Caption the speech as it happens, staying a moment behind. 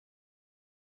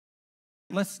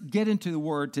Let's get into the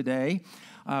Word today.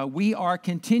 We are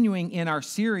continuing in our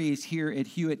series here at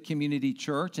Hewitt Community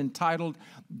Church entitled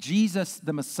Jesus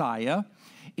the Messiah.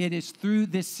 It is through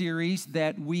this series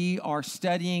that we are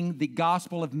studying the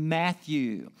Gospel of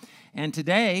Matthew. And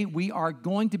today we are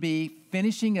going to be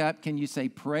finishing up, can you say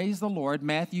praise the Lord,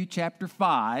 Matthew chapter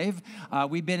 5.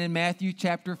 We've been in Matthew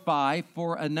chapter 5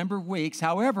 for a number of weeks.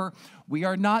 However, we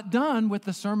are not done with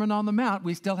the Sermon on the Mount.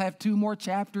 We still have 2 more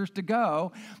chapters to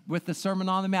go with the Sermon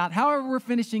on the Mount. However, we're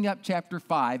finishing up chapter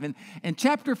 5. And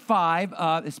chapter 5,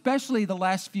 especially the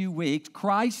last few weeks,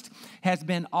 Christ has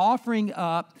been offering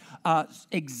up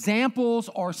examples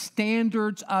or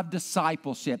standards of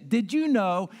discipleship. Did you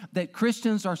know that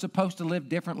Christians are supposed to live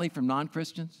differently from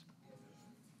non-Christians?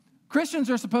 Christians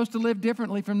are supposed to live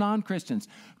differently from non-Christians.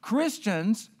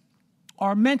 Christians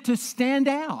are meant to stand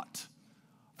out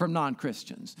from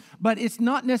non-Christians. But it's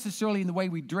not necessarily in the way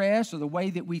we dress or the way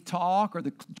that we talk or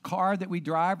the car that we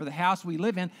drive or the house we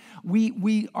live in.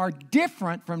 We are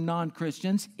different from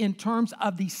non-Christians in terms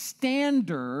of the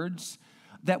standards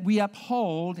that we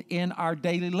uphold in our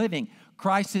daily living.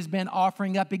 Christ has been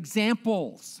offering up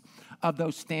examples of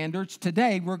those standards.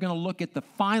 Today, we're going to look at the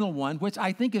final one, which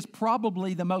I think is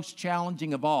probably the most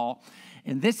challenging of all.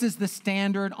 And this is the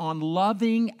standard on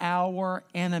loving our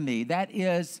enemy. That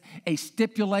is a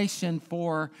stipulation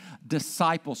for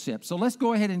discipleship. So let's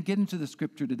go ahead and get into the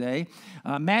scripture today.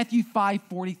 Matthew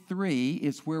 5:43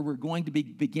 is where we're going to be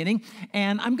beginning.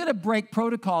 And I'm going to break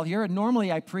protocol here.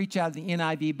 Normally I preach out of the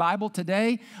NIV Bible.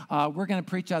 Today, we're going to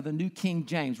preach out of the New King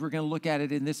James. We're going to look at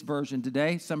it in this version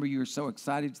today. Some of you are so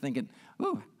excited thinking,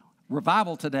 ooh,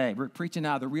 revival today. We're preaching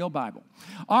out of the real Bible.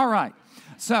 All right.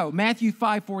 So Matthew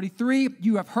 5:43,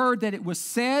 you have heard that it was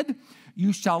said,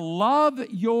 you shall love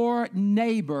your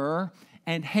neighbor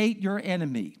and hate your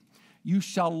enemy. You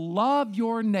shall love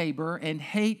your neighbor and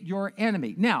hate your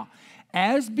enemy. Now,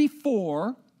 as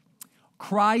before,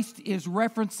 Christ is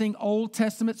referencing Old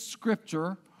Testament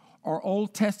scripture or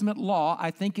Old Testament law.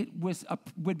 I think it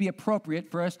would be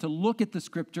appropriate for us to look at the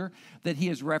scripture that he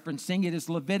is referencing. It is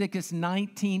Leviticus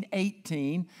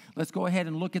 19:18. Let's go ahead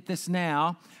and look at this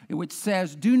now. Which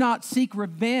says, do not seek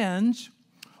revenge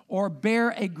or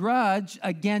bear a grudge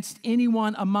against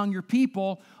anyone among your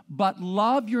people, but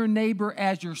love your neighbor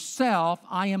as yourself.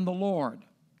 I am the Lord.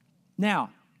 Now,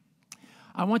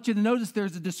 I want you to notice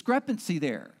there's a discrepancy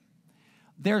there.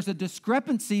 There's a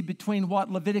discrepancy between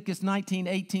what Leviticus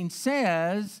 19:18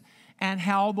 says and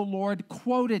how the Lord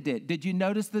quoted it. Did you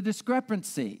notice the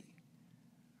discrepancy?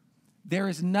 There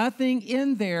is nothing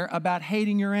in there about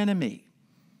hating your enemy.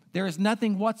 There is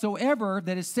nothing whatsoever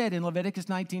that is said in Leviticus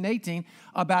 19:18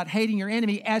 about hating your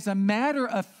enemy. As a matter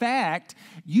of fact,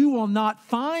 you will not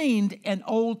find an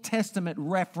Old Testament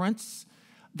reference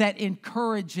that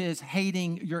encourages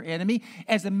hating your enemy.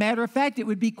 As a matter of fact, it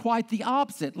would be quite the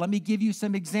opposite. Let me give you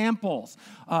some examples.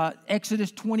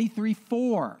 Exodus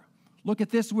 23:4. Look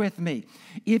at this with me.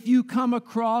 If you come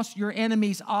across your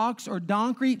enemy's ox or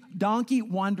donkey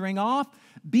wandering off,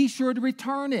 be sure to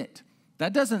return it.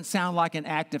 That doesn't sound like an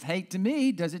act of hate to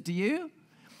me, does it to you?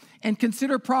 And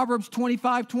consider Proverbs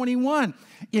 25:21.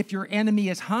 If your enemy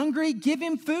is hungry, give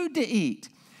him food to eat.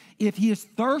 If he is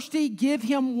thirsty, give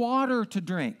him water to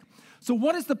drink. So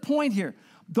what is the point here?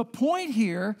 The point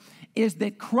here is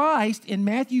that Christ in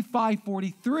Matthew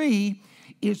 5:43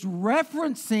 is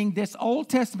referencing this Old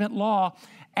Testament law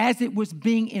as it was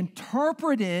being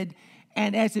interpreted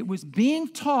and as it was being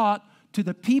taught to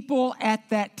the people at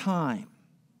that time.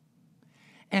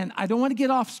 And I don't want to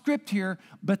get off script here,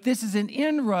 but this is an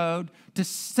inroad to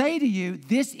say to you,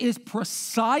 this is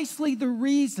precisely the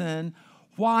reason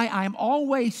why I'm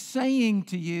always saying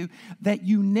to you that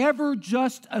you never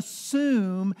just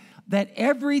assume that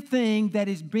everything that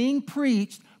is being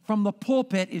preached from the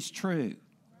pulpit is true.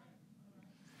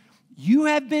 You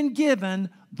have been given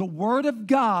the Word of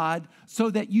God so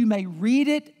that you may read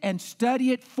it and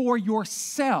study it for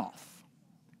yourself,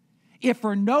 if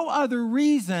for no other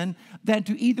reason than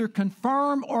to either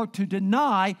confirm or to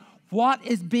deny what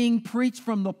is being preached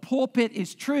from the pulpit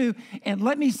is true. And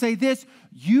let me say this,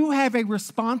 you have a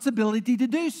responsibility to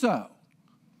do so.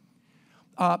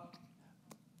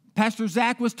 Pastor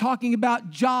Zach was talking about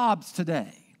jobs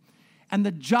today and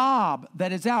the job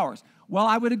that is ours. Well,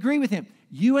 I would agree with him.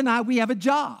 You and I, we have a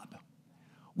job.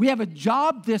 We have a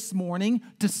job this morning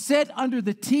to sit under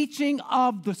the teaching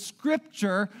of the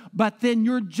Scripture, but then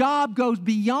your job goes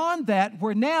beyond that,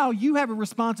 where now you have a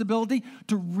responsibility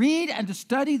to read and to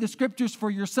study the Scriptures for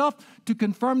yourself to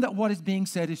confirm that what is being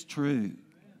said is true.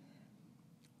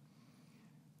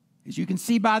 As you can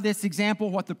see by this example,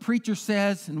 what the preacher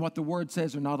says and what the Word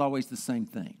says are not always the same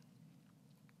thing.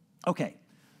 Okay,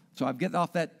 So I've get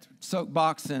off that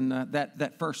soapbox and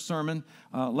that first sermon.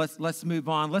 Let's move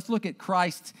on. Let's look at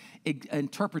Christ's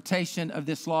interpretation of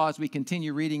this law as we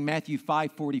continue reading Matthew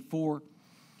 5:44.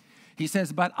 He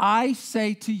says, "But I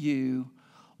say to you,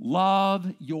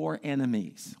 love your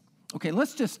enemies." Okay,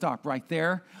 let's just stop right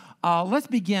there. Let's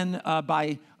begin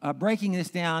by breaking this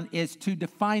down as to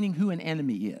defining who an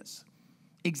enemy is.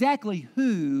 Exactly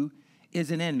who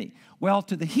is an enemy? Well,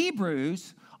 to the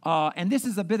Hebrews, and this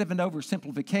is a bit of an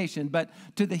oversimplification, but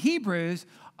to the Hebrews,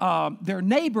 their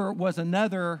neighbor was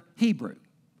another Hebrew.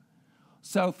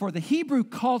 So for the Hebrew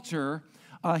culture,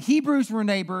 Hebrews were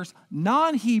neighbors,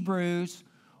 non-Hebrews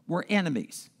were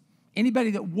enemies.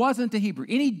 Anybody that wasn't a Hebrew,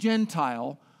 any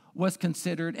Gentile was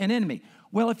considered an enemy.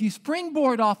 Well, if you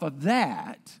springboard off of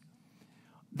that,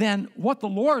 then what the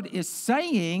Lord is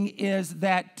saying is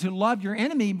that to love your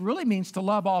enemy really means to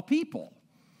love all people.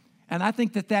 And I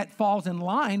think that falls in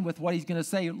line with what he's going to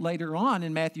say later on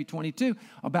in Matthew 22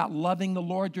 about loving the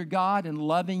Lord your God and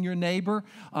loving your neighbor,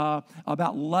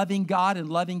 about loving God and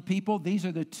loving people. These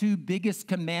are the two biggest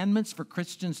commandments for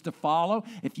Christians to follow.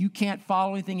 If you can't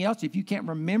follow anything else, if you can't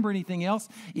remember anything else,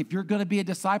 if you're going to be a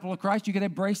disciple of Christ, you're going to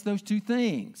embrace those two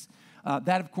things.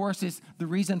 That, of course, is the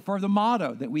reason for the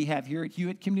motto that we have here at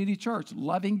Hewitt Community Church,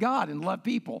 loving God and love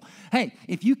people. Hey,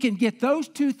 if you can get those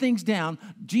two things down,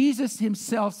 Jesus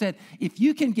himself said, if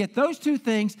you can get those two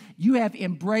things, you have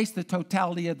embraced the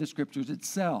totality of the Scriptures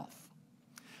itself.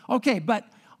 Okay, but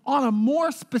on a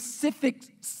more specific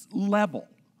level,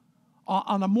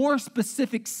 on a more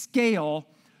specific scale,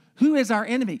 who is our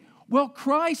enemy? Well,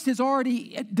 Christ has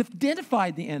already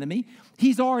identified the enemy.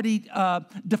 He's already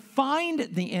defined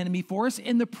the enemy for us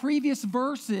in the previous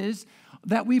verses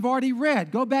that we've already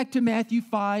read. Go back to Matthew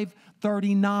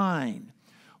 5:39,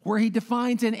 where he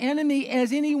defines an enemy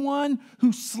as anyone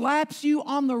who slaps you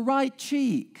on the right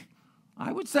cheek.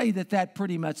 I would say that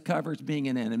pretty much covers being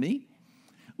an enemy.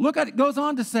 Look at it, goes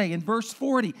on to say in verse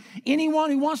 40,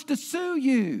 anyone who wants to sue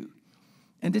you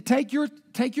and to take your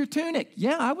tunic.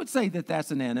 Yeah, I would say that's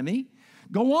an enemy.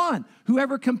 Go on.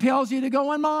 Whoever compels you to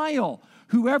go a mile.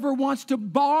 Whoever wants to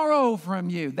borrow from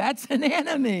you. That's an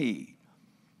enemy.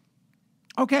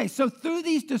 Okay, so through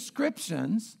these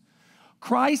descriptions,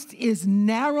 Christ is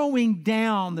narrowing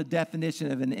down the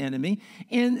definition of an enemy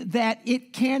in that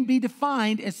it can be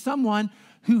defined as someone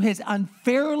who has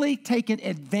unfairly taken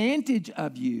advantage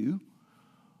of you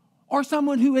or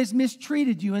someone who has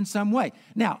mistreated you in some way.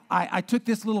 Now, I took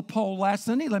this little poll last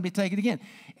Sunday. Let me take it again.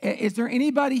 Is there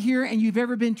anybody here and you've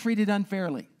ever been treated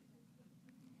unfairly?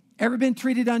 Ever been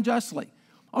treated unjustly?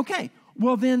 Okay,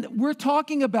 well then we're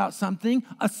talking about something,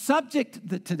 a subject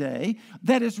today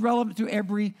that is relevant to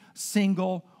every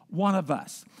single one of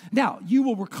us. Now, you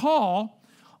will recall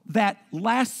that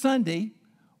last Sunday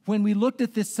when we looked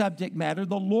at this subject matter,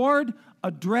 the Lord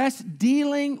addressed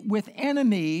dealing with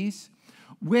enemies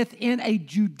within a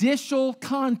judicial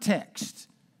context.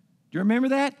 Do you remember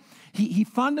that? He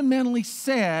fundamentally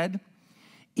said,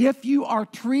 if you are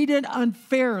treated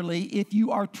unfairly, if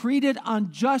you are treated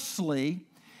unjustly,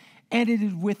 and it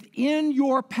is within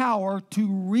your power to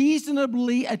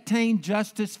reasonably attain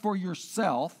justice for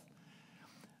yourself,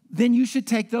 then you should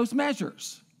take those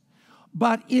measures.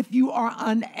 But if you are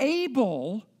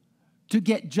unable to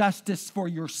get justice for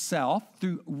yourself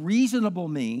through reasonable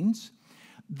means,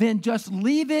 then just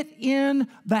leave it in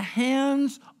the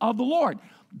hands of the Lord.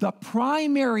 The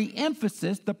primary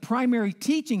emphasis, the primary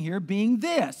teaching here being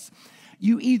this: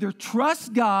 you either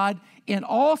trust God in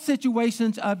all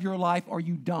situations of your life or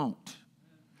you don't.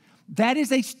 That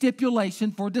is a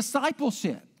stipulation for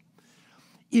discipleship.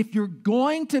 If you're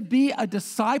going to be a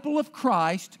disciple of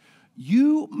Christ,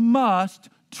 you must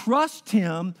trust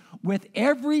Him with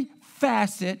every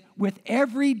facet, with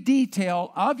every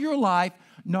detail of your life,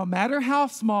 no matter how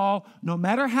small, no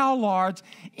matter how large,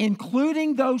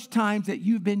 including those times that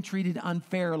you've been treated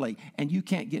unfairly and you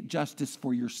can't get justice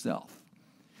for yourself.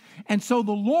 And so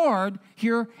the Lord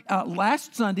here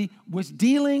last Sunday was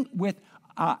dealing with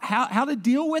how to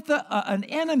deal with an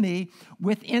enemy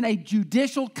within a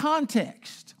judicial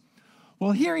context.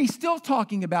 Well, here he's still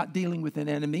talking about dealing with an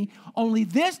enemy, only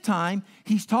this time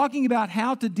he's talking about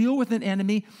how to deal with an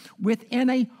enemy within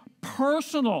a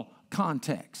personal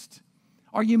context.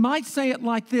 Or you might say it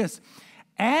like this: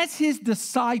 as his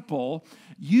disciple,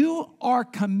 you are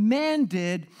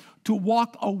commanded to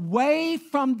walk away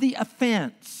from the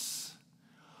offense,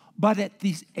 but at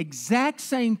the exact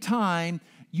same time,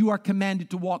 you are commanded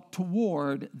to walk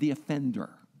toward the offender.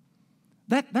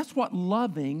 That's what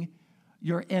loving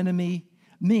your enemy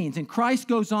means. And Christ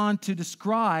goes on to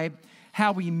describe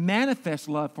how we manifest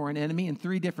love for an enemy in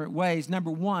three different ways.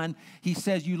 Number one, he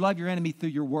says you love your enemy through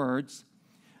your words.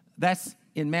 That's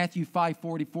in Matthew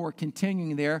 5:44,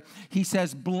 continuing there. He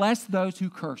says, bless those who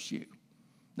curse you.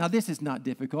 Now, this is not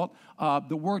difficult.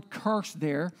 The word curse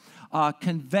there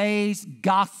conveys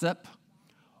gossip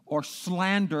or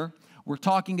slander. We're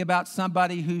talking about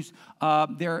somebody who's,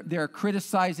 they're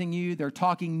criticizing you. They're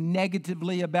talking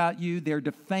negatively about you. They're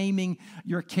defaming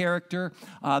your character.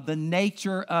 The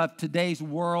nature of today's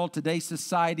world, today's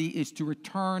society, is to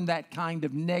return that kind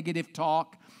of negative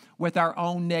talk with our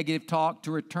own negative talk,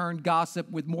 to return gossip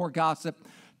with more gossip,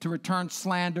 to return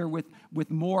slander with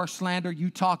more slander. You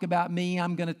talk about me,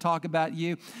 I'm going to talk about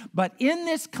you. But in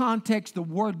this context, the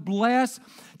word bless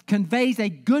conveys a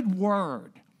good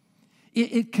word.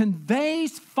 It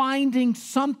conveys finding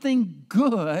something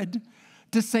good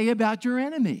to say about your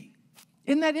enemy.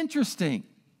 Isn't that interesting?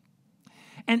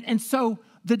 And so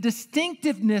the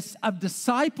distinctiveness of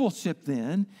discipleship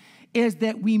then is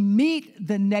that we meet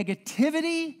the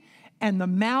negativity and the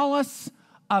malice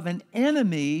of an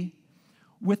enemy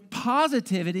with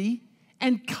positivity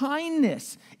and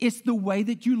kindness. It's the way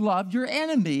that you love your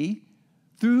enemy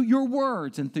through your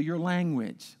words and through your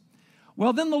language.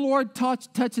 Well, then the Lord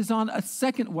touches on a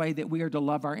second way that we are to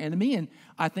love our enemy, and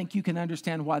I think you can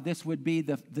understand why this would be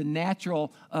the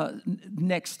natural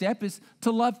next step, is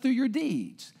to love through your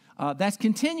deeds. That's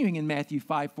continuing in Matthew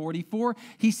 5:44.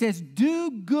 He says,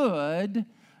 do good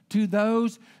to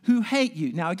those who hate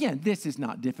you. Now, again, this is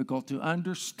not difficult to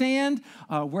understand,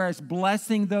 whereas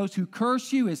blessing those who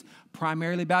curse you is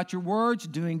primarily about your words.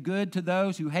 Doing good to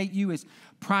those who hate you is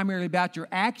primarily about your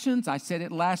actions. I said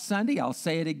it last Sunday. I'll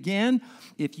say it again.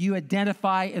 If you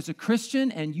identify as a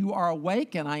Christian and you are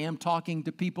awake, and I am talking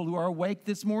to people who are awake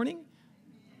this morning,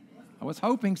 I was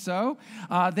hoping so,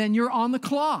 then you're on the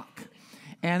clock.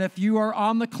 And if you are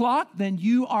on the clock, then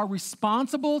you are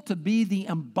responsible to be the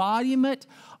embodiment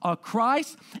of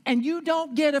Christ. And you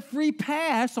don't get a free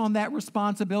pass on that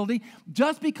responsibility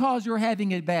just because you're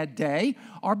having a bad day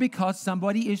or because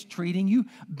somebody is treating you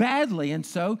badly. And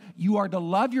so you are to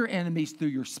love your enemies through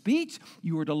your speech.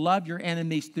 You are to love your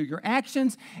enemies through your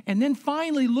actions. And then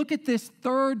finally, look at this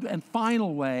third and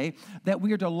final way that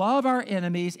we are to love our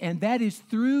enemies, and that is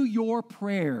through your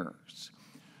prayers.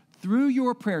 Through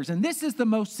your prayers. And this is the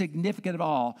most significant of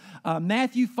all.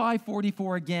 Matthew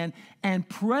 5:44 again. And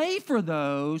pray for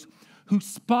those who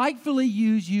spitefully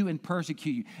use you and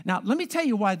persecute you. Now, let me tell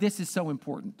you why this is so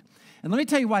important. And let me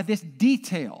tell you why this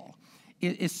detail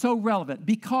is so relevant.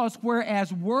 Because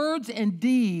whereas words and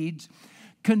deeds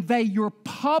convey your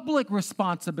public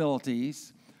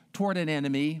responsibilities toward an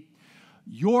enemy,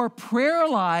 your prayer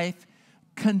life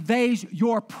conveys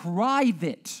your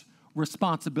private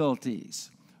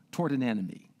responsibilities toward an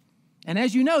enemy. And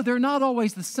as you know, they're not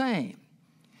always the same.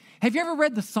 Have you ever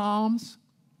read the Psalms?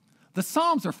 The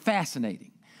Psalms are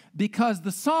fascinating because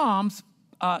the Psalms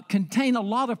contain a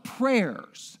lot of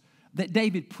prayers that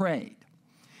David prayed.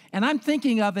 And I'm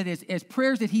thinking of it as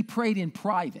prayers that he prayed in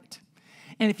private.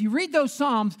 And if you read those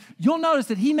Psalms, you'll notice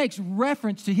that he makes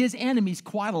reference to his enemies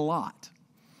quite a lot.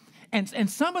 And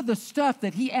some of the stuff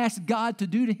that he asked God to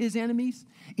do to his enemies,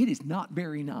 it is not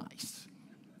very nice.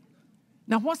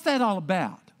 Now, what's that all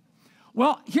about?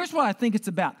 Well, here's what I think it's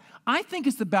about. I think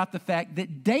it's about the fact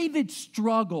that David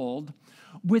struggled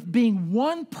with being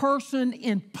one person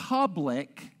in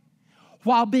public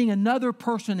while being another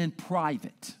person in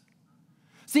private.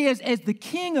 See, as the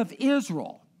king of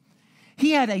Israel,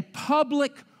 he had a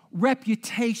public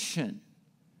reputation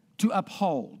to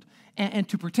uphold and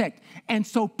to protect. And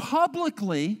so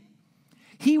publicly,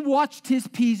 he watched his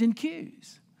P's and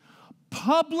Q's.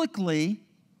 Publicly,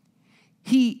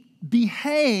 he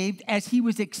behaved as he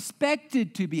was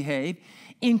expected to behave,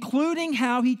 including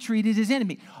how he treated his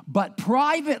enemy. But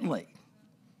privately,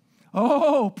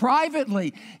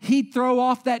 he'd throw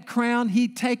off that crown,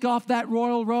 he'd take off that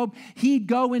royal robe, he'd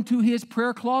go into his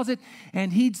prayer closet,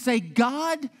 and he'd say,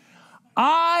 God,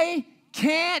 I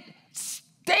can't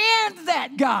stand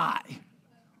that guy.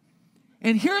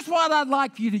 And here's what I'd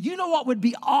like for you to do. You know what would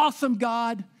be awesome,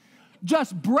 God?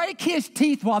 Just break his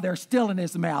teeth while they're still in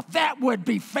his mouth. That would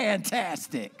be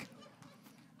fantastic.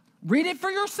 Read it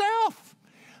for yourself.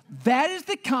 That is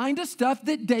the kind of stuff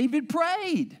that David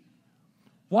prayed.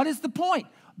 What is the point?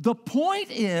 The point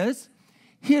is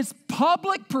his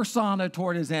public persona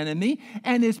toward his enemy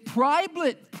and his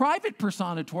private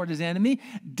persona toward his enemy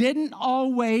didn't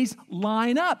always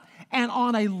line up. And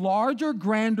on a larger,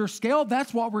 grander scale,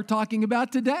 that's what we're talking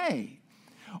about today.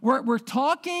 We're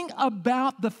talking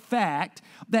about the fact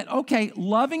that, okay,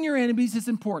 loving your enemies is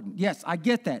important. Yes, I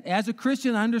get that. As a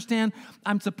Christian, I understand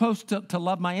I'm supposed to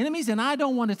love my enemies, and I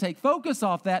don't want to take focus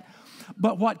off that.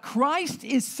 But what Christ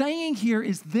is saying here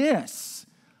is this.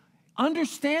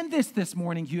 Understand this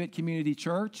morning, Hewitt Community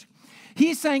Church.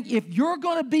 He's saying, if you're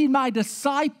going to be my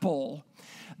disciple,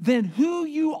 then who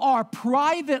you are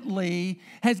privately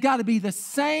has got to be the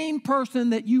same person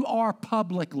that you are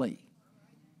publicly.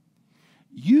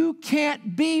 You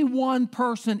can't be one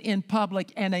person in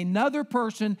public and another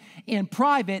person in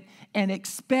private and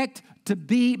expect to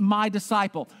be my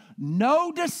disciple.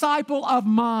 No disciple of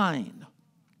mine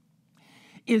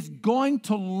is going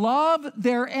to love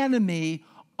their enemy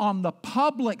on the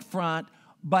public front,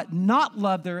 but not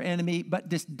love their enemy, but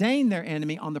disdain their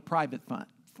enemy on the private front.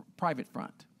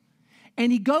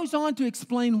 And he goes on to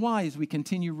explain why as we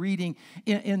continue reading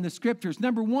in the scriptures.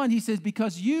 Number one, he says,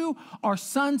 because you are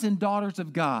sons and daughters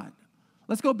of God.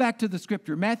 Let's go back to the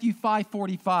scripture, Matthew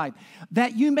 5:45.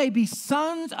 That you may be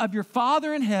sons of your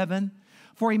Father in heaven,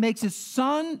 for he makes his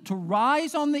sun to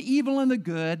rise on the evil and the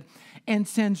good, and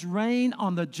sends rain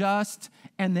on the just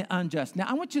and the unjust. Now,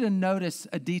 I want you to notice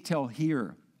a detail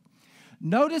here.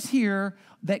 Notice here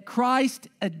that Christ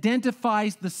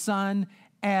identifies the Son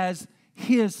as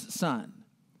his son,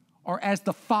 or as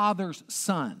the Father's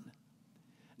son.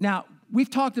 Now,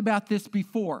 we've talked about this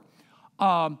before.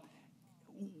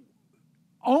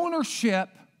 Ownership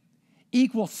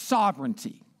equals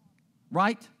sovereignty,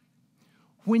 right?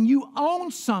 When you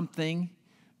own something,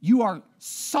 you are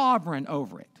sovereign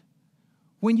over it.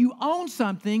 When you own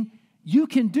something, you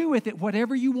can do with it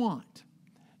whatever you want.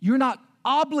 You're not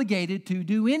obligated to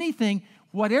do anything.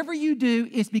 Whatever you do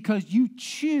is because you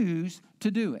choose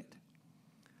to do it.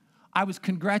 I was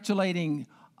congratulating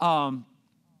Deborah,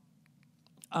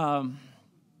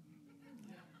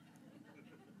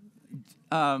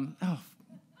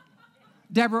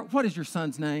 what is your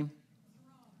son's name?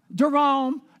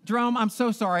 Jerome. Jerome, I'm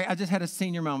so sorry. I just had a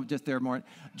senior moment just there, Mort.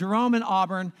 Jerome and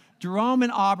Auburn, they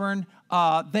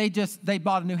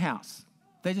bought a new house.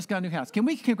 They just got a new house. Can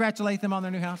we congratulate them on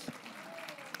their new house?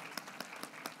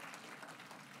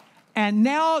 And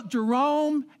now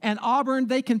Jerome and Auburn,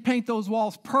 they can paint those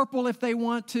walls purple if they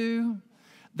want to.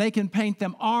 They can paint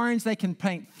them orange. They can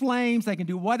paint flames. They can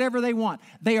do whatever they want.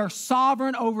 They are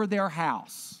sovereign over their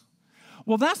house.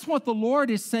 Well, that's what the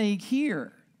Lord is saying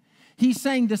here. He's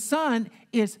saying the Son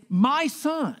is my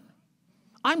son.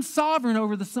 I'm sovereign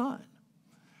over the Son.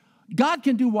 God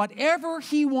can do whatever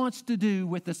he wants to do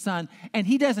with the Son, and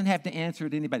he doesn't have to answer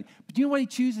to anybody. But do you know what he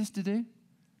chooses to do?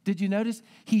 Did you notice?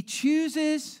 He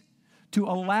chooses to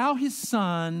allow his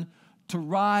Son to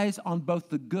rise on both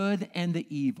the good and the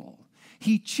evil.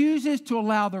 He chooses to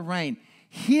allow the rain,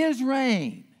 his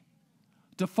rain,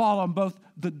 to fall on both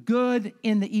the good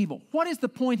and the evil. What is the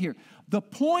point here? The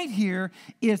point here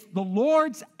is the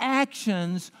Lord's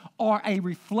actions are a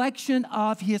reflection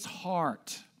of his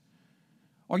heart.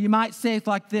 Or you might say it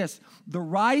like this: the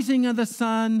rising of the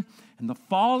sun and the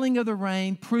falling of the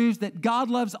rain proves that God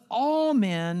loves all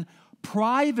men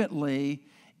privately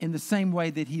in the same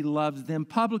way that he loves them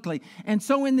publicly. And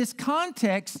so in this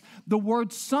context, the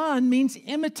word son means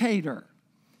imitator.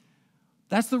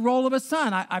 That's the role of a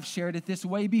son. I've shared it this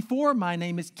way before. My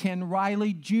name is Ken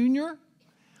Riley Jr.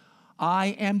 I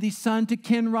am the son to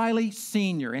Ken Riley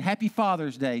Sr. And happy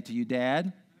Father's Day to you,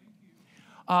 Dad.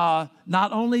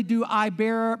 Not only do I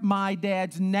bear my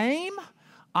dad's name,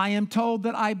 I am told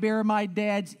that I bear my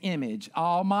dad's image.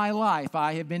 All my life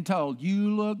I have been told,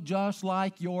 you look just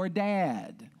like your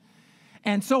dad.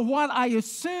 And so what I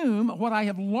assume, what I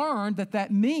have learned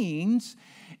that means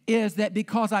is that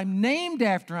because I'm named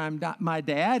after my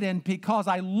dad and because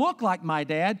I look like my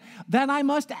dad, then I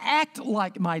must act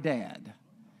like my dad.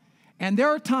 And there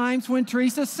are times when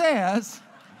Teresa says,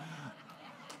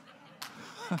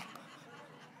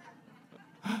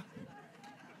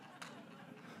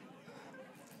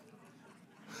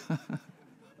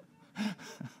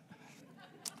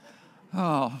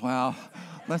 oh, well,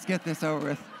 let's get this over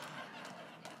with.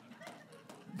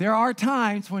 There are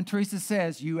times when Teresa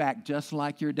says, you act just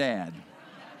like your dad.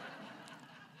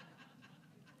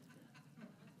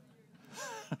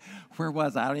 Where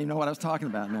was I? I don't even know what I was talking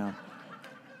about now.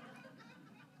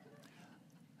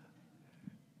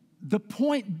 The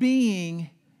point being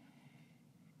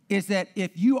is that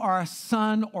if you are a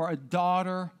son or a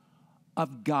daughter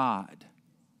of God,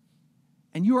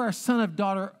 and you are a son or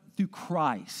daughter through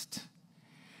Christ,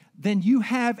 then you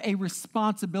have a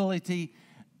responsibility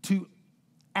to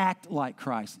act like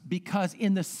Christ, because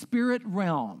in the spirit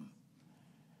realm,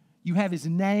 you have his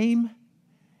name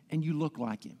and you look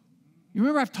like him. You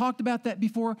remember I've talked about that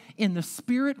before? In the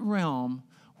spirit realm,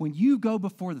 when you go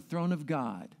before the throne of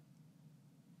God,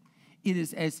 it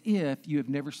is as if you have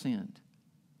never sinned.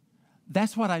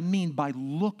 That's what I mean by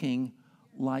looking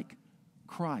like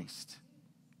Christ.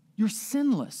 You're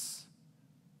sinless.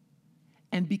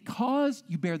 And because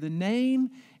you bear the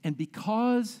name and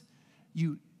because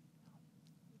you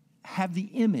have the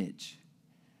image,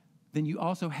 then you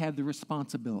also have the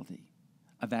responsibility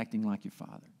of acting like your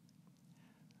Father.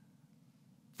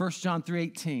 1 John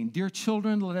 3:18, dear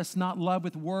children, let us not love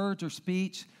with words or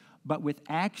speech, but with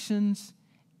actions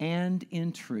and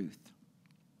in truth.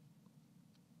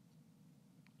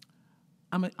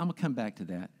 I'm going to come back to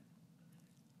that.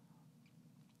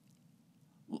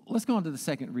 Let's go on to the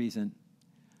second reason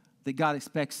that God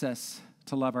expects us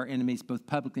to love our enemies both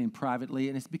publicly and privately,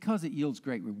 and it's because it yields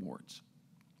great rewards.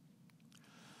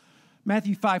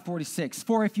 Matthew 5:46,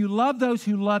 for if you love those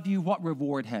who love you, what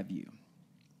reward have you?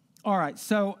 All right,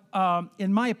 so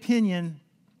in my opinion,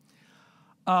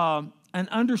 an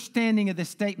understanding of this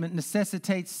statement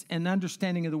necessitates an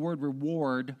understanding of the word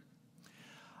reward.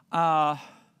 For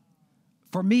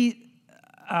me,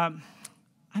 I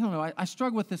don't know, I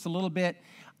struggle with this a little bit.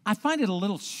 I find it a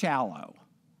little shallow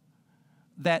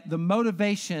that the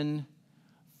motivation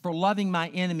for loving my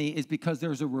enemy is because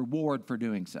there's a reward for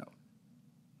doing so.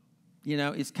 You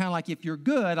know, it's kind of like if you're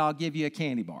good, I'll give you a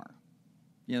candy bar.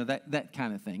 You know, that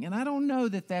kind of thing. And I don't know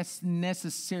that that's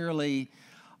necessarily,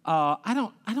 I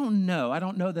don't know. I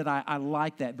don't know that I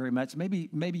like that very much.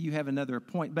 Maybe you have another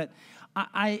point. But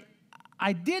I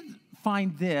did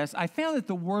find this. I found that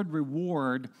the word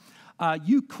reward,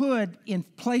 you could, in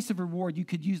place of reward, you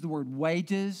could use the word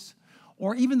wages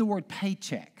or even the word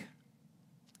paycheck.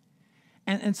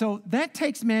 And so that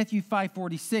takes Matthew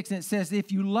 5:46, and it says,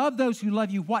 if you love those who love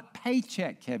you, what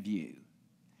paycheck have you?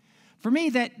 For me,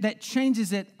 that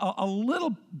changes it a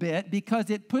little bit because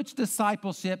it puts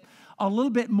discipleship a little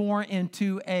bit more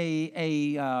into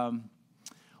a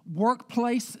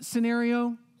workplace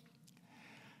scenario.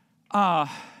 And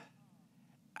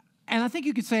I think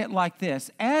you could say it like this.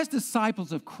 As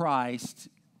disciples of Christ,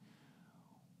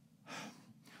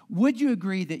 would you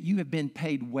agree that you have been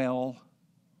paid well?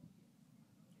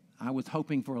 I was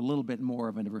hoping for a little bit more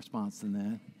of a response than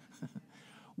that.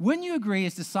 Wouldn't you agree,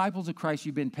 as disciples of Christ,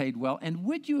 you've been paid well? And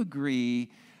would you agree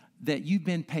that you've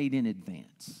been paid in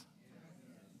advance?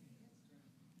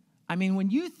 I mean,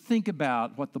 when you think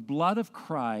about what the blood of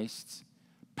Christ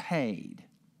paid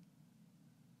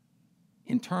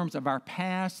in terms of our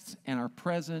past and our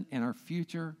present and our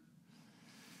future,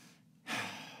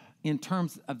 in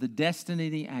terms of the destiny,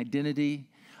 the identity,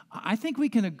 I think we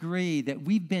can agree that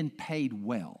we've been paid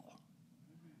well.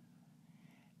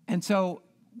 And so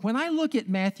when I look at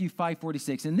Matthew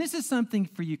 5:46, and this is something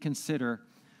for you to consider,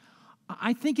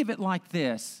 I think of it like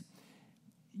this.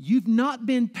 You've not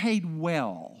been paid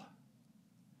well,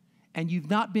 and you've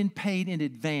not been paid in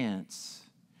advance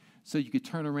so you could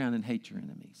turn around and hate your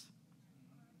enemies.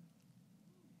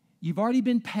 You've already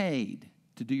been paid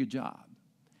to do your job,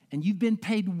 and you've been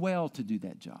paid well to do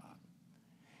that job.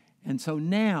 And so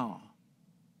now,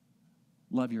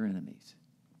 love your enemies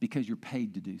because you're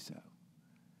paid to do so.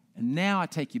 And now I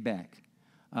take you back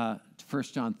to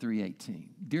 1 John 3:18.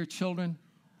 Dear children,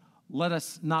 let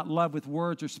us not love with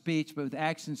words or speech, but with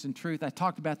actions and truth. I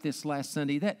talked about this last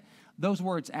Sunday, that those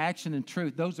words, action and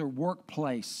truth, those are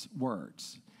workplace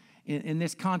words. In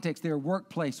this context, they're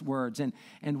workplace words.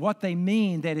 And what they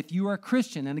mean, that if you are a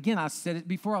Christian, and again, I said it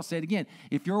before, I'll say it again.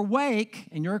 If you're awake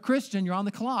and you're a Christian, you're on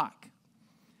the clock.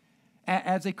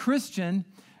 As a Christian,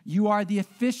 you are the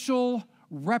official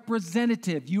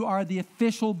representative. You are the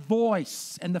official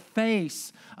voice and the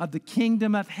face of the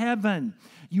kingdom of heaven.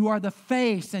 You are the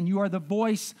face and you are the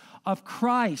voice of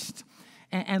Christ.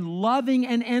 And loving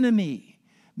an enemy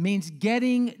means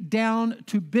getting down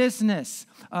to business,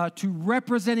 to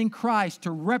representing Christ,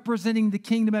 to representing the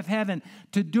kingdom of heaven,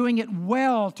 to doing it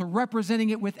well, to representing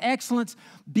it with excellence,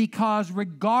 because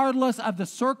regardless of the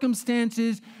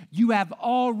circumstances, you have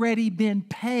already been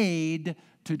paid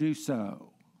to do so.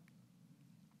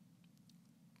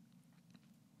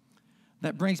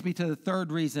 That brings me to the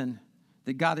third reason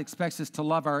that God expects us to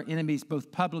love our enemies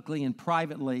both publicly and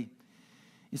privately.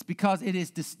 It's because it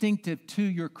is distinctive to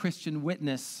your Christian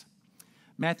witness.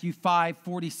 Matthew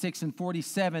 5:46 and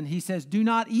 47, he says, do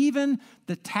not even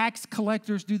the tax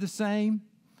collectors do the same?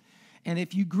 And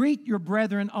if you greet your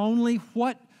brethren only,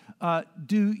 what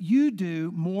do you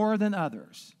do more than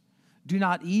others? Do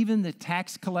not even the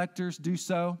tax collectors do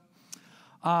so?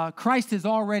 Christ has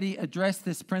already addressed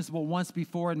this principle once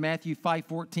before in Matthew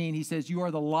 5:14. He says, you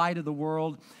are the light of the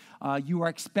world. You are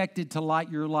expected to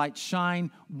let your light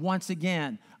shine. Once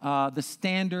again, the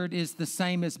standard is the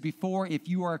same as before. If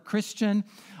you are a Christian,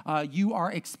 you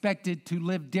are expected to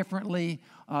live differently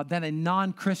than a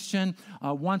non-Christian.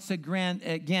 Once again,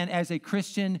 as a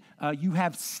Christian, you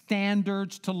have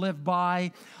standards to live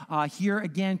by. Here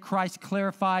again, Christ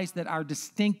clarifies that our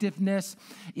distinctiveness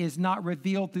is not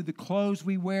revealed through the clothes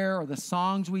we wear or the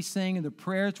songs we sing and the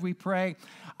prayers we pray.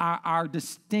 Our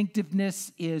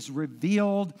distinctiveness is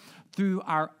revealed through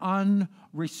our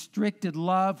unrestricted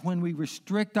love when we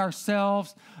restrict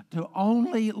ourselves to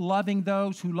only loving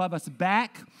those who love us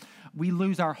back. We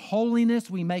lose our holiness.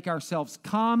 We make ourselves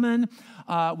common.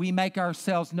 We make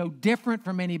ourselves no different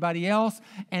from anybody else.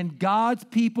 And God's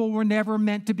people were never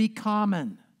meant to be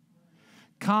common.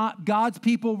 God's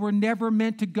people were never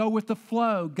meant to go with the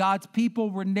flow. God's people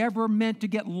were never meant to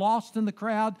get lost in the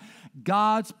crowd.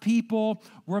 God's people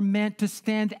were meant to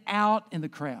stand out in the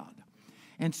crowd.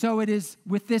 And so it is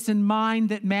with this in mind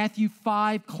that Matthew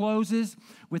 5 closes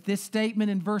with this statement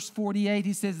in verse 48.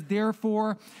 He says,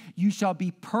 "Therefore you shall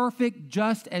be perfect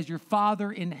just as your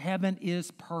Father in heaven is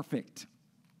perfect."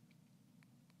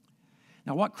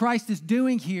 Now what Christ is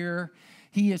doing here,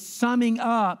 he is summing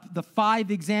up the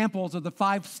 5 examples of the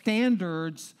 5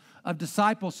 standards of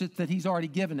discipleship that he's already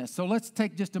given us. So let's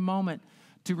take just a moment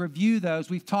to review those.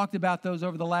 We've talked about those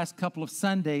over the last couple of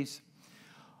Sundays.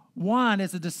 One,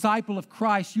 as a disciple of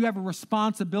Christ, you have a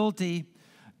responsibility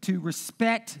to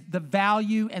respect the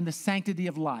value and the sanctity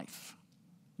of life.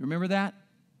 You remember that?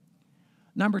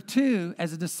 Number 2,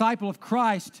 as a disciple of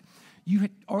Christ, you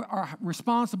are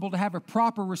responsible to have a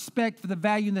proper respect for the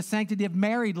value and the sanctity of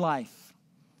married life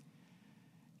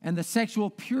and the sexual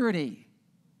purity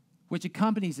which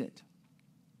accompanies it.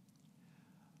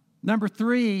 Number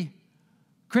 3,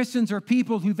 Christians are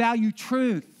people who value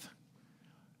truth.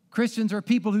 Christians are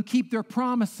people who keep their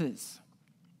promises.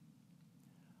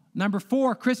 Number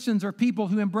 4, Christians are people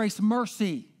who embrace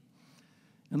mercy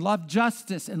and love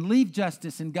justice and leave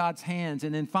justice in God's hands.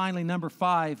 And then finally, number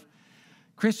 5,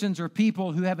 Christians are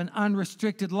people who have an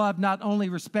unrestricted love, not only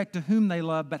respect to whom they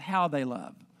love, but how they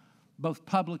love, both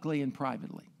publicly and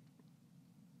privately.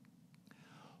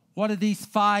 What do these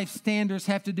 5 standards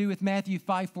have to do with Matthew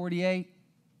 5:48?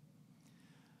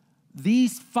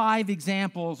 These 5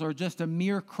 examples are just a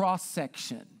mere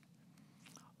cross-section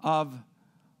of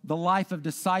the life of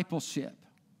discipleship.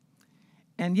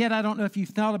 And yet, I don't know if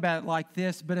you've thought about it like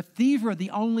this, but if these were the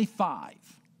only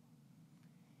 5,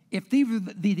 if these were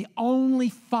the only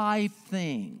 5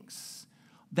 things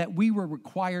that we were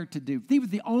required to do, if these were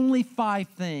the only 5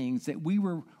 things that we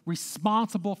were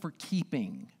responsible for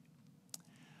keeping,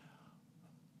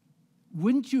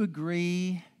 wouldn't you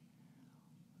agree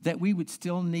that we would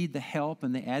still need the help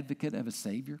and the advocate of a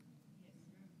Savior?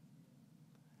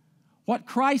 What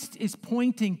Christ is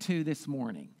pointing to this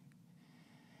morning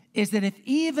is that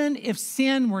even if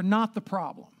sin were not the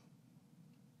problem,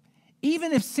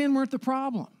 even if sin weren't the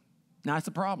problem, now it's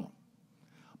a problem,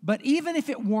 but even if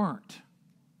it weren't,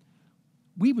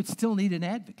 we would still need an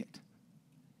advocate.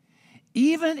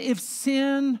 Even if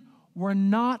sin were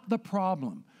not the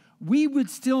problem, we would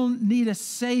still need a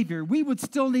Savior. We would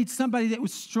still need somebody that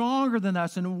was stronger than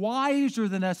us and wiser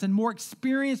than us and more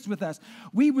experienced with us.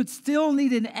 We would still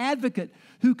need an advocate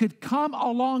who could come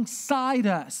alongside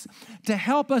us to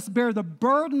help us bear the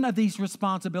burden of these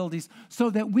responsibilities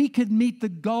so that we could meet the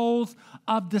goals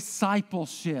of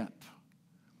discipleship.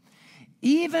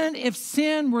 Even if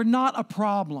sin were not a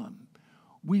problem,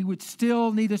 we would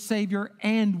still need a Savior,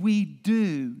 and we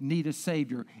do need a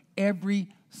Savior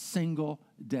every single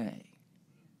day.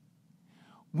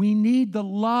 We need the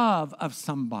love of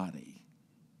somebody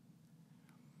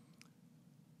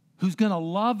who's going to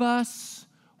love us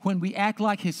when we act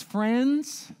like his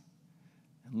friends.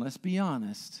 And let's be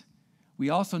honest,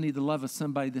 we also need the love of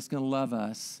somebody that's going to love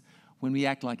us when we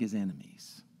act like his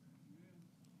enemies.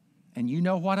 And you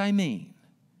know what I mean.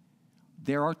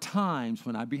 There are times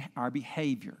when our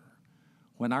behavior,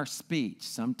 when our speech,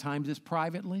 sometimes it's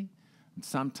privately and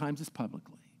sometimes it's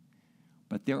publicly,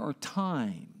 but there are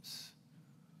times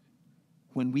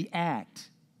when we act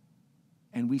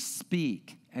and we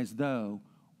speak as though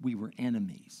we were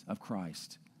enemies of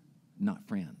Christ, not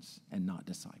friends and not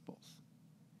disciples.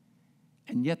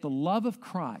 And yet the love of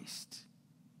Christ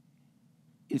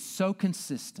is so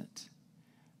consistent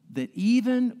that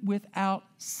even without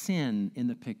sin in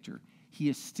the picture, he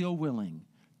is still willing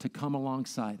to come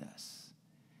alongside us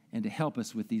and to help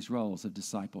us with these roles of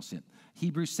discipleship.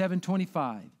 Hebrews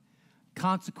 7:25.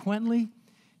 Consequently,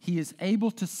 he is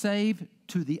able to save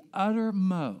to the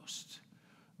uttermost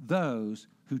those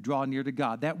who draw near to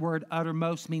God. That word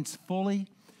uttermost means fully,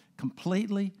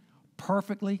 completely,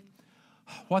 perfectly.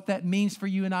 What that means for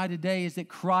you and I today is that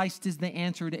Christ is the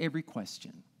answer to every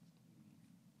question.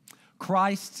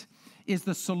 Christ is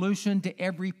the solution to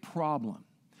every problem.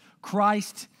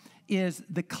 Christ is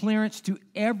the clearance to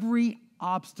every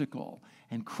obstacle.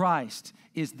 And Christ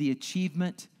is the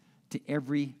achievement to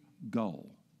every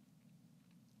goal.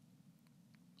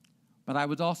 But I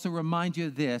would also remind you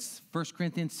of this, 1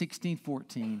 Corinthians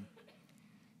 16:14.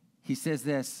 He says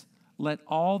this, let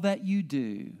all that you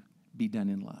do be done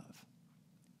in love.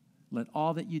 Let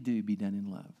all that you do be done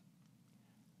in love.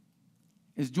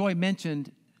 As Joy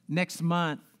mentioned, next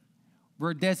month,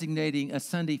 we're designating a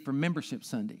Sunday for Membership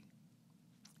Sunday.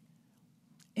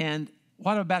 And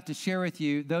what I'm about to share with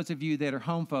you, those of you that are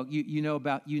home folk, you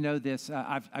know this.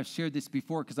 I've shared this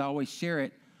before because I always share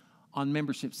it on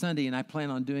Membership Sunday, and I plan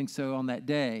on doing so on that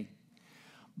day.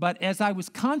 But as I was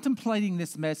contemplating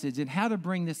this message and how to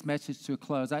bring this message to a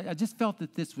close, I just felt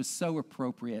that this was so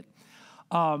appropriate.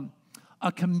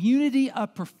 A community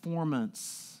of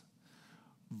performance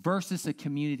versus a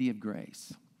community of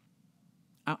grace.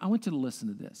 I want you to listen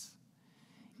to this.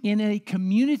 In a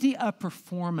community of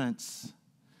performance,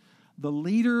 the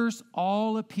leaders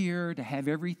all appear to have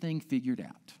everything figured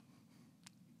out.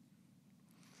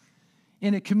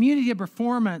 In a community of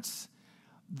performance,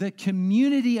 the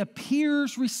community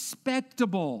appears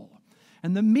respectable,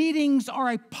 and the meetings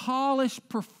are a polished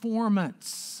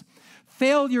performance.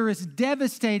 Failure is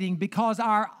devastating because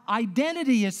our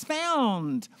identity is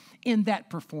found in that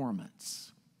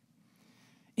performance.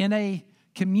 In a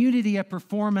community of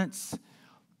performance,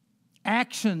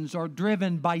 actions are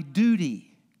driven by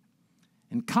duty,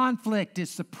 and conflict is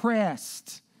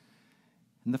suppressed,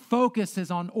 and the focus is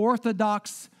on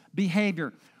orthodox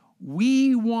behavior.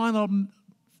 We want to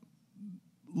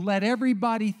let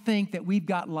everybody think that we've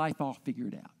got life all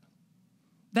figured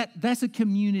out. That's a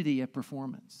community of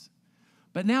performance.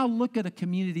 But now look at a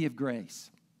community of grace.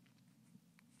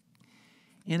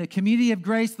 In a community of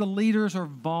grace, the leaders are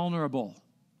vulnerable,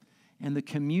 and the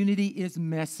community is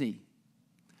messy.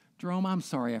 Jerome, I'm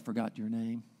sorry I forgot your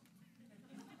name.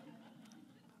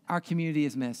 Our community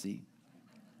is messy.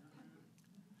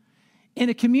 In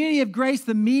a community of grace,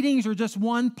 the meetings are just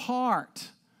one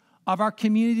part of our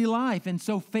community life. And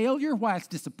so failure, while it's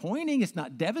disappointing, it's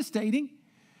not devastating.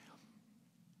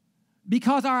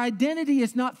 Because our identity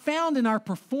is not found in our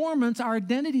performance, our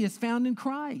identity is found in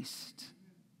Christ.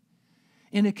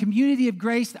 In a community of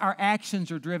grace, our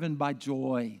actions are driven by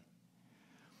joy.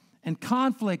 And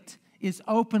conflict is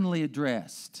openly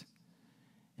addressed.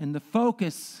 And the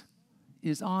focus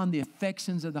is on the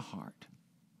affections of the heart.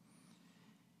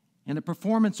 In a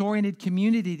performance-oriented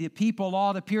community, the people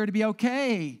all appear to be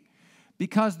okay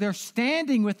because their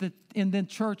standing in the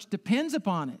church depends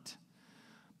upon it.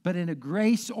 But in a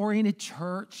grace-oriented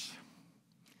church,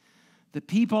 the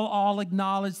people all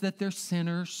acknowledge that they're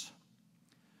sinners,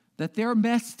 that they're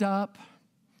messed up,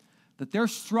 that they're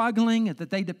struggling, and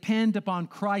that they depend upon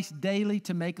Christ daily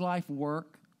to make life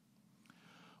work.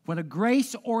 When a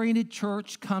grace-oriented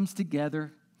church comes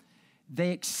together,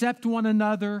 they accept one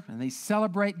another and they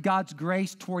celebrate God's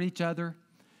grace toward each other.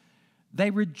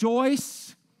 They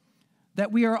rejoice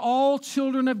that we are all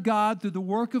children of God through the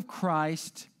work of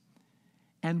Christ,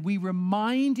 and we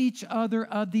remind each other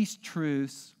of these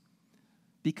truths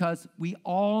because we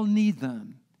all need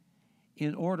them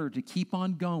in order to keep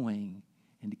on going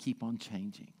and to keep on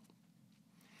changing.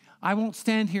 I won't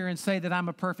stand here and say that I'm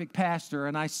a perfect pastor,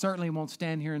 and I certainly won't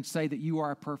stand here and say that you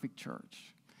are a perfect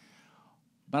church.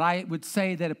 But I would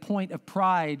say that a point of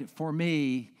pride for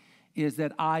me is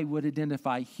that I would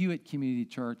identify Hewitt Community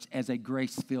Church as a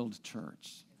grace-filled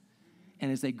church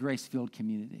and as a grace-filled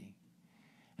community.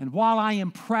 And while I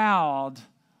am proud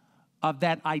of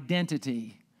that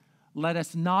identity, let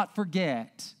us not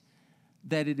forget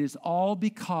that it is all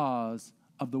because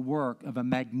of the work of a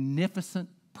magnificent,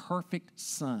 perfect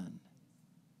Son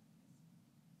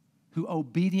who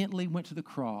obediently went to the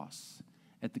cross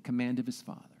at the command of his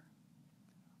Father.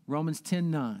 Romans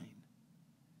 10:9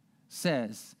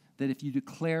 says that if you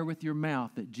declare with your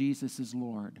mouth that Jesus is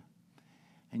Lord,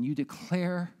 and you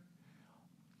declare,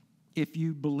 if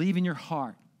you believe in your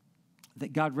heart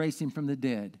that God raised him from the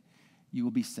dead, you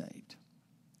will be saved.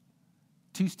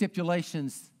 Two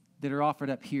stipulations that are offered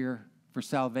up here for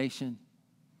salvation.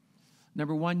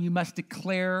 Number one, you must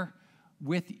declare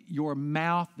with your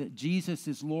mouth that Jesus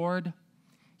is Lord.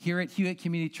 Here at Hewitt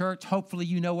Community Church, hopefully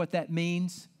you know what that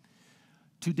means.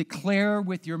 To declare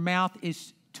with your mouth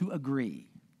is to agree.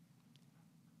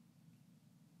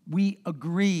 We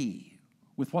agree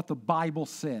with what the Bible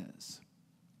says.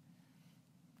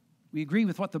 We agree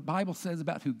with what the Bible says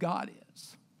about who God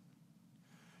is.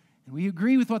 And we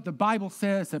agree with what the Bible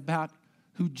says about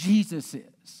who Jesus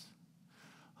is.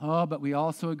 Oh, but we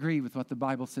also agree with what the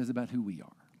Bible says about who we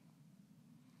are.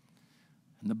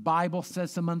 And the Bible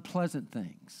says some unpleasant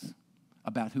things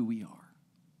about who we are.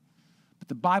 But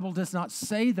the Bible does not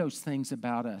say those things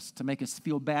about us to make us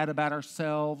feel bad about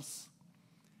ourselves.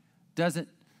 Doesn't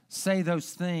say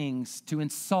those things to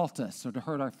insult us or to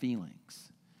hurt our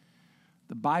feelings.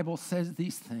 The Bible says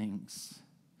these things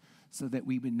so that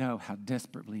we would know how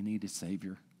desperately we need a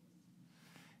Savior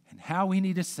and how we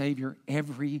need a Savior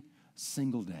every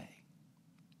single day.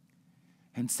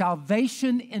 And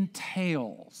salvation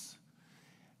entails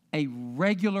a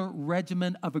regular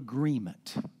regimen of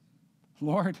agreement.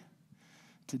 Lord,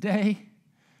 today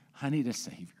I need a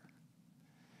Savior.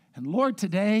 And Lord,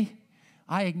 today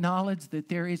I acknowledge that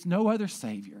there is no other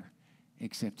Savior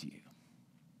except you.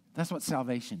 That's what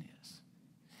salvation is.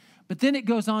 But then it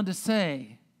goes on to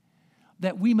say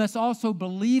that we must also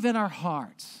believe in our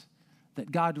hearts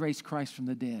that God raised Christ from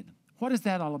the dead. What is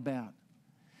that all about?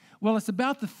 Well, it's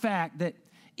about the fact that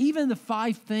even the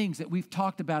 5 things that we've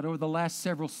talked about over the last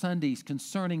several Sundays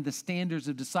concerning the standards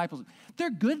of discipleship, they're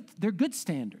good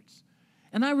standards.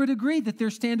 And I would agree that they're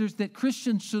standards that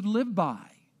Christians should live by.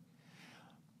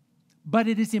 But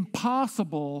it is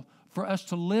impossible for us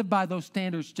to live by those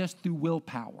standards just through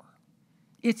willpower.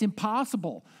 It's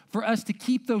impossible for us to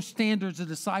keep those standards of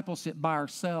discipleship by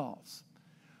ourselves.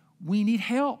 We need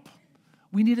help.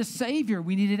 We need a Savior.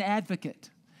 We need an advocate.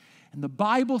 And the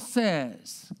Bible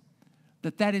says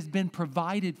that that has been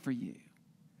provided for you.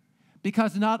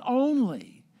 Because not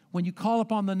only when you call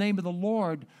upon the name of the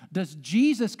Lord does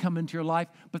Jesus come into your life,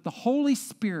 but the Holy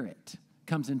Spirit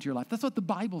comes into your life. That's what the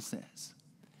Bible says.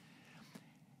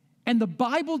 And the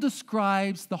Bible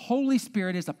describes the Holy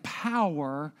Spirit as a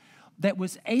power that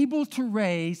was able to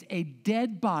raise a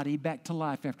dead body back to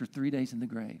life after 3 days in the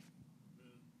grave.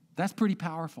 That's pretty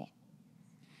powerful.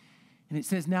 And it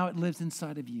says now it lives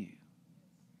inside of you.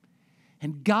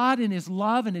 And God in His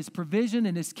love and His provision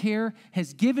and His care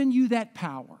has given you that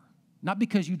power, not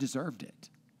because you deserved it,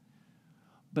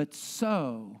 but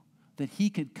so that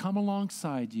He could come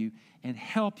alongside you and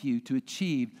help you to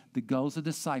achieve the goals of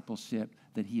discipleship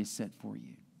that He has set for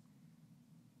you.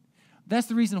 That's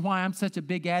the reason why I'm such a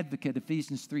big advocate of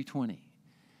Ephesians 3:20.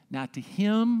 Now to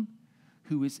Him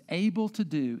who is able to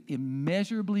do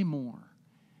immeasurably more,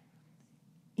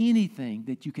 anything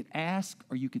that you could ask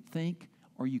or you could think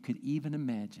or you could even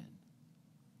imagine.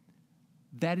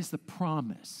 That is the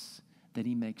promise that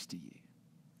He makes to you.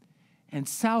 And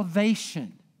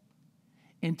salvation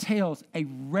entails a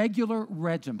regular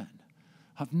regimen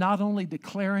of not only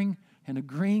declaring and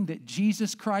agreeing that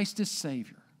Jesus Christ is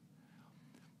Savior,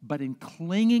 but in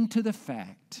clinging to the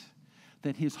fact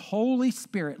that His Holy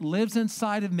Spirit lives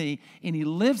inside of me and He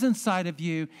lives inside of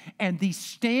you, and these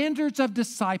standards of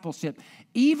discipleship,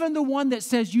 even the one that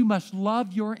says you must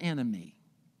love your enemy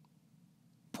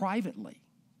privately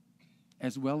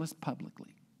as well as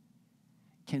publicly,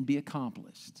 can be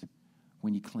accomplished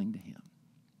when you cling to Him.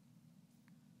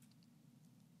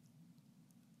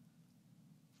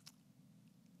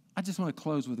 I just want to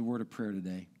close with a word of prayer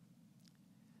today.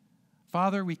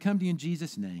 Father, we come to You in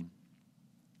Jesus' name.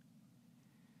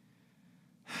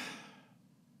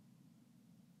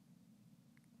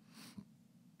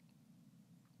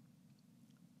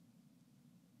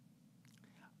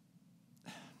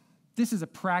 This is a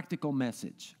practical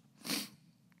message.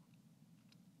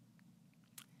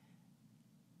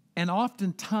 And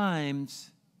oftentimes,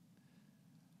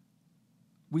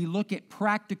 we look at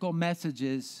practical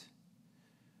messages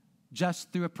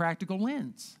just through a practical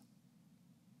lens.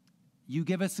 You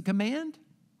give us a command,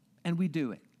 and we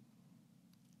do it.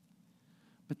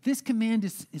 But this command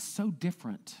is so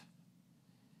different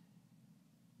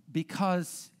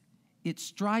because it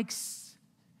strikes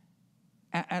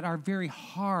at our very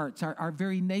hearts, our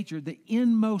very nature, the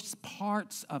inmost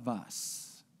parts of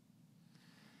us.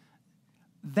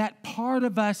 That part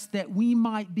of us that we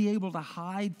might be able to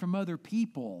hide from other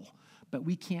people, but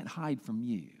we can't hide from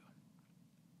You.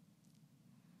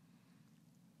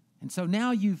 And so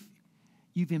now you've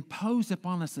imposed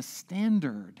upon us a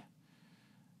standard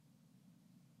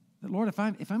that, Lord, if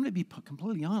I'm going to be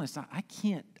completely honest, I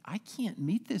can't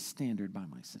meet this standard by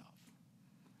myself.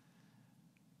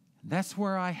 That's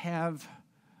where I have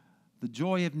the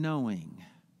joy of knowing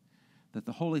that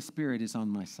the Holy Spirit is on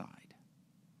my side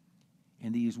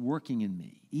and He is working in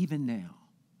me, even now.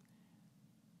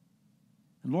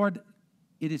 And Lord,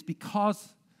 it is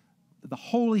because the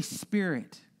Holy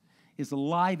Spirit is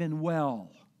alive and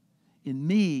well in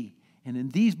me and in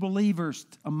these believers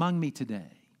among me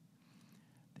today,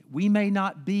 that we may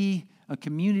not be a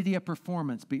community of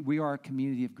performance, but we are a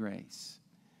community of grace.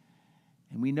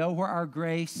 And we know where our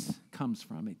grace comes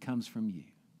from. It comes from you.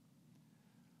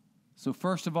 So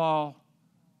first of all,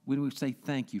 we would say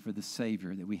thank you for the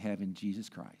Savior that we have in Jesus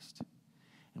Christ.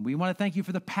 And we want to thank you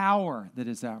for the power that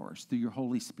is ours through your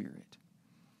Holy Spirit.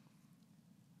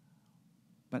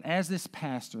 But as this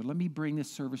pastor, let me bring this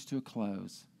service to a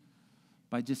close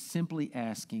by just simply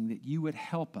asking that you would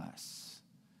help us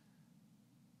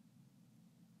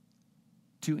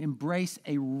to embrace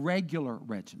a regular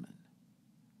regimen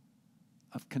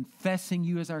of confessing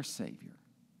you as our Savior,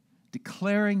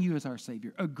 declaring you as our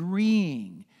Savior,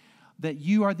 agreeing that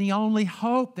you are the only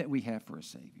hope that we have for a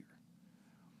Savior,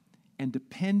 and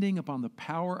depending upon the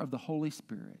power of the Holy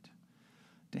Spirit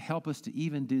to help us to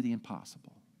even do the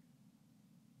impossible,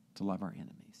 to love our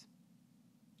enemies.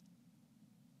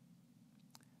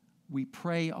 We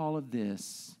pray all of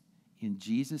this in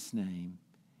Jesus' name,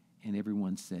 and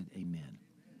everyone said amen.